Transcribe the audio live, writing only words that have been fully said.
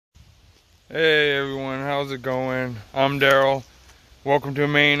Hey everyone, how's it going? I'm Daryl. Welcome to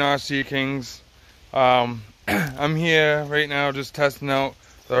Maine RC Kings. I'm here right now just testing out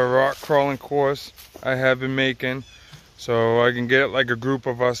the rock crawling course I have been making, so I can get like a group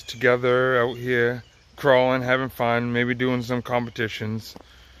of us together out here crawling, having fun, maybe doing some competitions.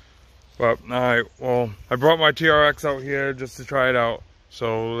 But alright, well, I brought my TRX out here just to try it out,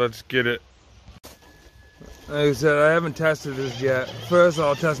 so let's get it. Like I said, I haven't tested this yet. First,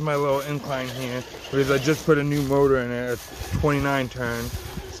 I'll test my little incline here because I just put a new motor in it, a 29 turn.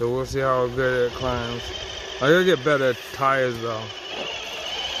 So we'll see how good it climbs. I gotta get better tires though.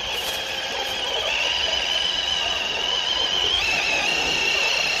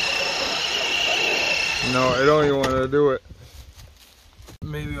 No, I don't even want to do it.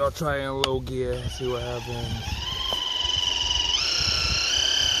 Maybe I'll try in low gear, see what happens.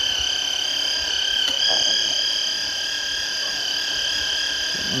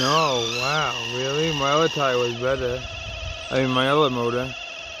 No, wow, really? My other tire was better. I mean, my other motor.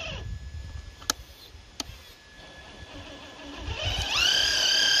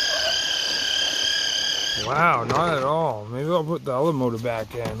 Wow, not at all. Maybe I'll put the other motor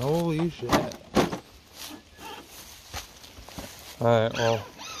back in. Holy shit. Alright, well,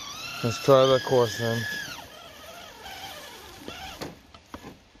 let's try the course then.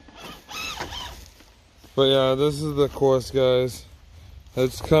 But yeah, this is the course, guys.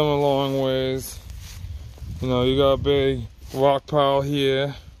 It's come a long ways. You know, you got a big rock pile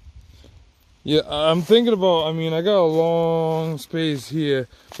here. Yeah, I'm thinking about, I mean, I got a long space here,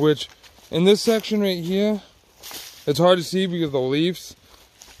 which in this section right here, it's hard to see because of the leaves,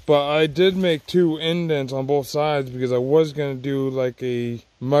 but I did make 2 indents on both sides because I was going to do like a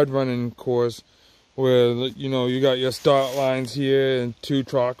mud running course where, you know, you got your start lines here and 2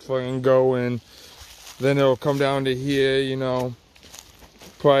 trucks fucking go, and then it'll come down to here, you know.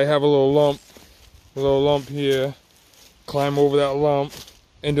 Probably have a little lump here, climb over that lump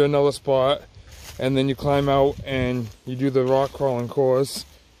into another spot, and then you climb out and you do the rock crawling course.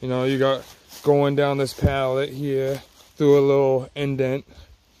 You know, you got going down this pallet here through a little indent,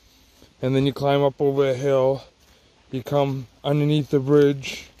 and then you climb up over a hill. You come underneath the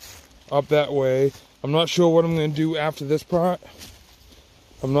bridge up that way. I'm not sure what I'm going to do after this part.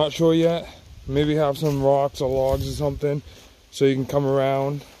 I'm not sure yet. Maybe have some rocks or logs or something, so you can come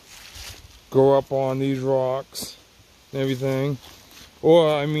around, go up on these rocks and everything.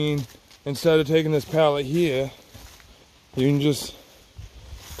 Or, I mean, instead of taking this pallet here, you can just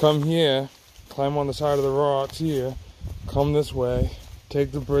come here, climb on the side of the rocks here, come this way,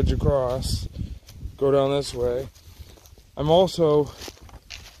 take the bridge across, go down this way. I'm also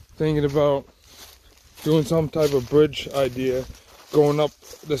thinking about doing some type of bridge idea, going up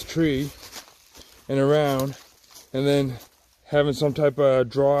this tree and around, and then having some type of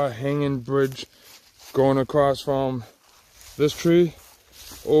draw hanging bridge going across from this tree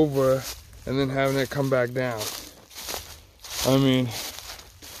over, and then having it come back down. I mean,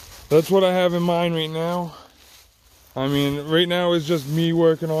 that's what I have in mind right now. I mean, right now it's just me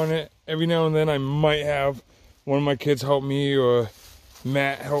working on it. Every now and then I might have one of my kids help me, or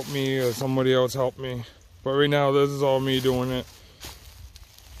Matt help me, or somebody else help me. But right now this is all me doing it.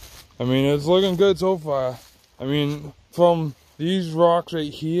 I mean, it's looking good so far. I mean, from these rocks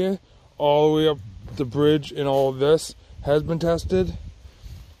right here all the way up the bridge, and all of this has been tested,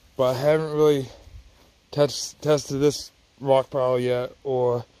 but I haven't really tested this rock pile yet,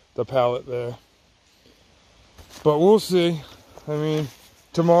 or the pallet there. But we'll see. I mean,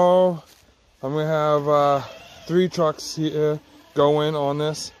 tomorrow I'm gonna have 3 trucks here going on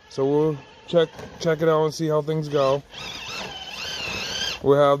this, so we'll check it out and see how things go.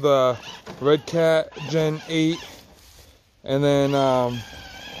 We'll have the Red Cat Gen 8, and then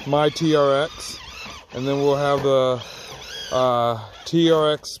my TRX, and then we'll have the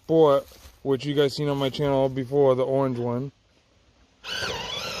TRX Sport, which you guys seen on my channel before, the orange one.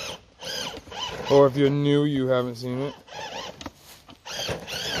 Or if you're new, you haven't seen it.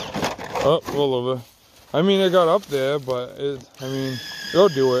 Oh, roll over. I mean, it got up there, but I mean, it'll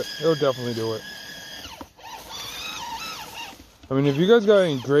do it. It'll definitely do it. I mean, if you guys got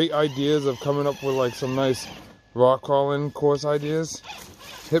any great ideas of coming up with like some nice rock crawling course ideas,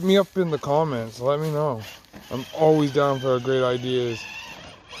 hit me up in the comments. Let me know. I'm always down for great ideas.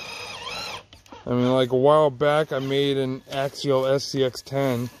 I mean, like a while back I made an axial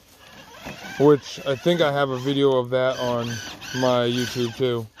SCX10, which I think I have a video of that on my YouTube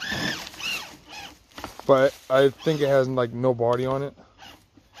too. But I think it has like no body on it.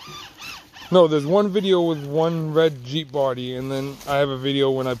 No, there's one video with one red Jeep body, and then I have a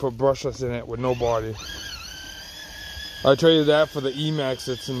video when I put brushless in it with no body. I traded that for the Emax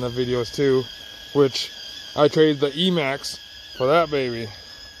that's in the videos too, which I traded the Emax for that baby.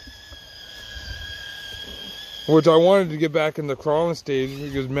 Which I wanted to get back in the crawling stage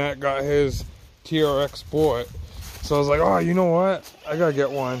because Matt got his Trx Sport. So I was like, oh, you know what? I gotta get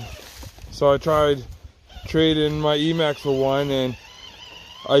one. So I tried trading my Emax for one, and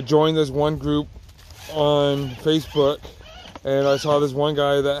I joined this one group on Facebook, and I saw this one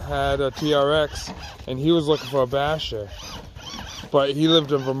guy that had a TRX, and he was looking for a basher. But he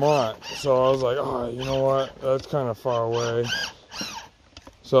lived in Vermont, so I was like, oh, you know what? That's kind of far away.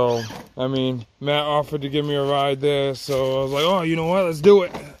 So, I mean, Matt offered to give me a ride there, so I was like, oh, you know what? Let's do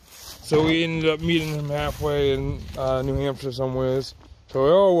it. So we ended up meeting him halfway in New Hampshire somewheres. So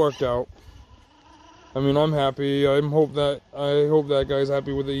it all worked out. I mean, I'm happy. I hope that guy's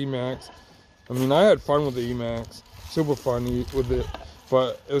happy with the Emax. I mean, I had fun with the Emax. Super fun with it.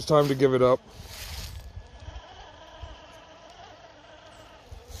 But it was time to give it up.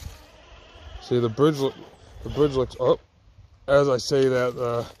 See, the bridge looks up. As I say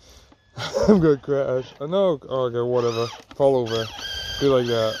that, I'm gonna crash. I know. Oh, okay, whatever. Fall over. Be like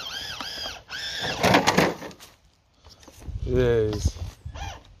that. Jeez.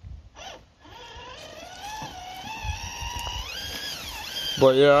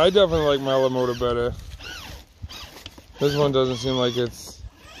 But yeah, I definitely like my other motor better. This one doesn't seem like it's...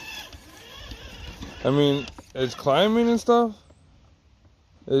 I mean, it's climbing and stuff.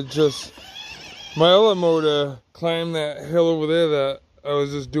 It's just... My other motor climbed that hill over there that I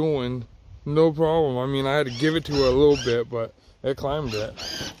was just doing. No problem. I mean, I had to give it to her a little bit, but it climbed it.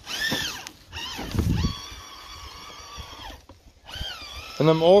 And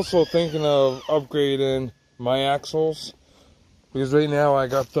I'm also thinking of upgrading my axles. Because right now I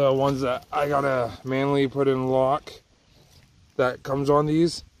got the ones that I gotta manually put in lock that comes on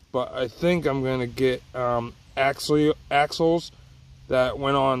these. But I think I'm gonna get axles that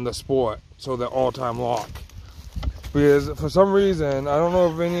went on the Sport. So they're all-time lock. Because for some reason, I don't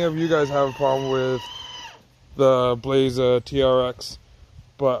know if any of you guys have a problem with the Blazer TRX,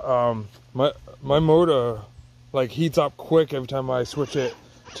 but my motor like heats up quick every time I switch it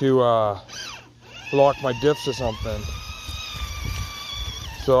to lock my diffs or something.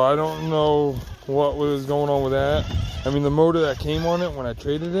 So I don't know what was going on with that. I mean, the motor that came on it when I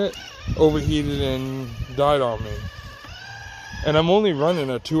traded it overheated and died on me. And I'm only running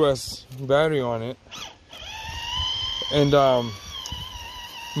a 2S battery on it. And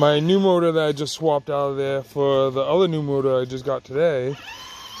my new motor that I just swapped out of there for the other new motor I just got today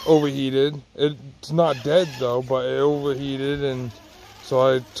overheated. It's not dead though, but it overheated, and so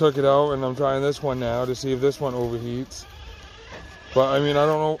I took it out and I'm trying this one now to see if this one overheats. But I mean, I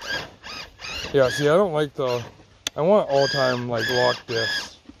don't know. Yeah, see, I don't like the... I want all-time like lock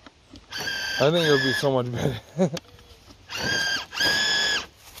diffs. I think it would be so much better.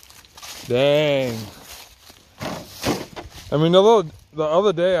 Dang. I mean, although the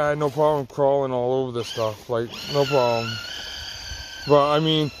other day I had no problem crawling all over this stuff. Like, no problem. But, I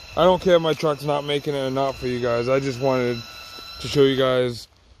mean, I don't care if my truck's not making it or not for you guys. I just wanted to show you guys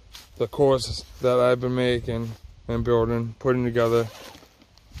the course that I've been making and building, putting together.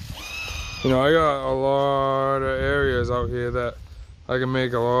 You know, I got a lot of areas out here that I can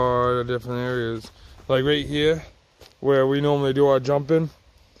make a lot of different areas. Like right here, where we normally do our jumping,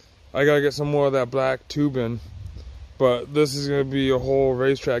 I gotta get some more of that black tubing. But this is gonna be a whole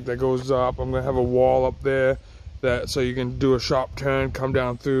racetrack that goes up. I'm gonna have a wall up there that so you can do a sharp turn, come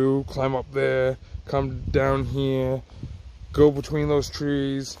down through, climb up there, come down here, go between those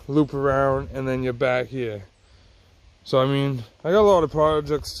trees, loop around, and then you're back here. So I mean, I got a lot of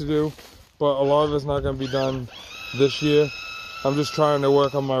projects to do, but a lot of it's not gonna be done this year. I'm just trying to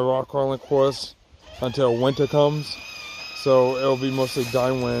work on my rock crawling course until winter comes. So it'll be mostly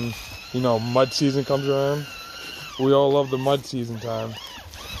done when, you know, mud season comes around. We all love the mud season time.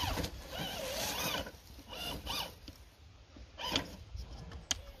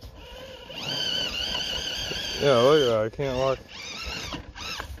 Yeah, look at that. I can't lock.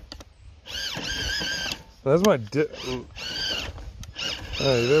 That's my dip. Hey,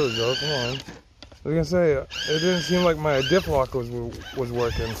 there we go. Come on. I was gonna say, it didn't seem like my diff lock was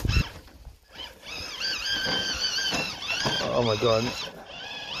working. Oh my god.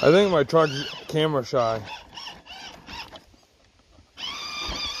 I think my truck's camera shy.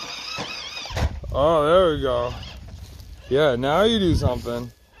 Oh, there we go. Yeah, now you do something.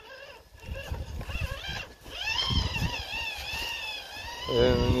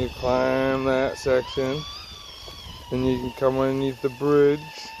 And then you climb that section. And you can come underneath the bridge.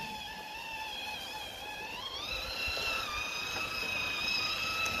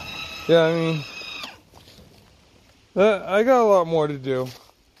 Yeah, I mean, I got a lot more to do.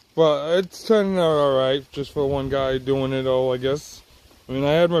 But it's turning out alright, just for one guy doing it all, I guess. I mean,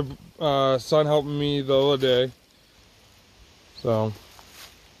 I had my son helping me the other day. So,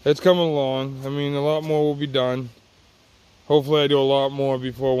 it's coming along. I mean, a lot more will be done. Hopefully I do a lot more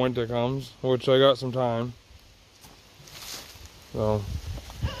before winter comes, which I got some time. So,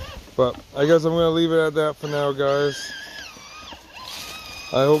 but I guess I'm going to leave it at that for now, guys.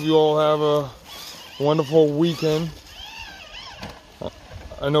 I hope you all have a wonderful weekend.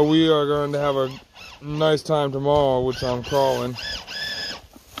 I know we are going to have a nice time tomorrow, which I'm crawling.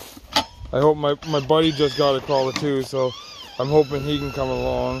 I hope my buddy just got a crawler too, so I'm hoping he can come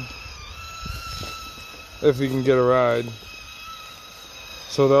along if he can get a ride.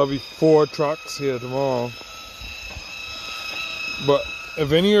 So there'll be 4 trucks here tomorrow. But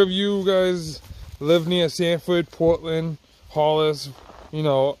if any of you guys live near Sanford, Portland, Hollis, you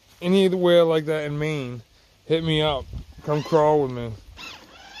know, anywhere like that in Maine, hit me up. Come crawl with me.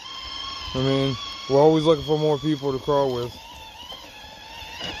 I mean, we're always looking for more people to crawl with.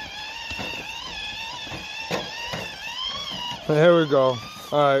 Here we go.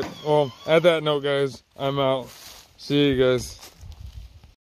 Alright, well, at that note, guys, I'm out. See you guys.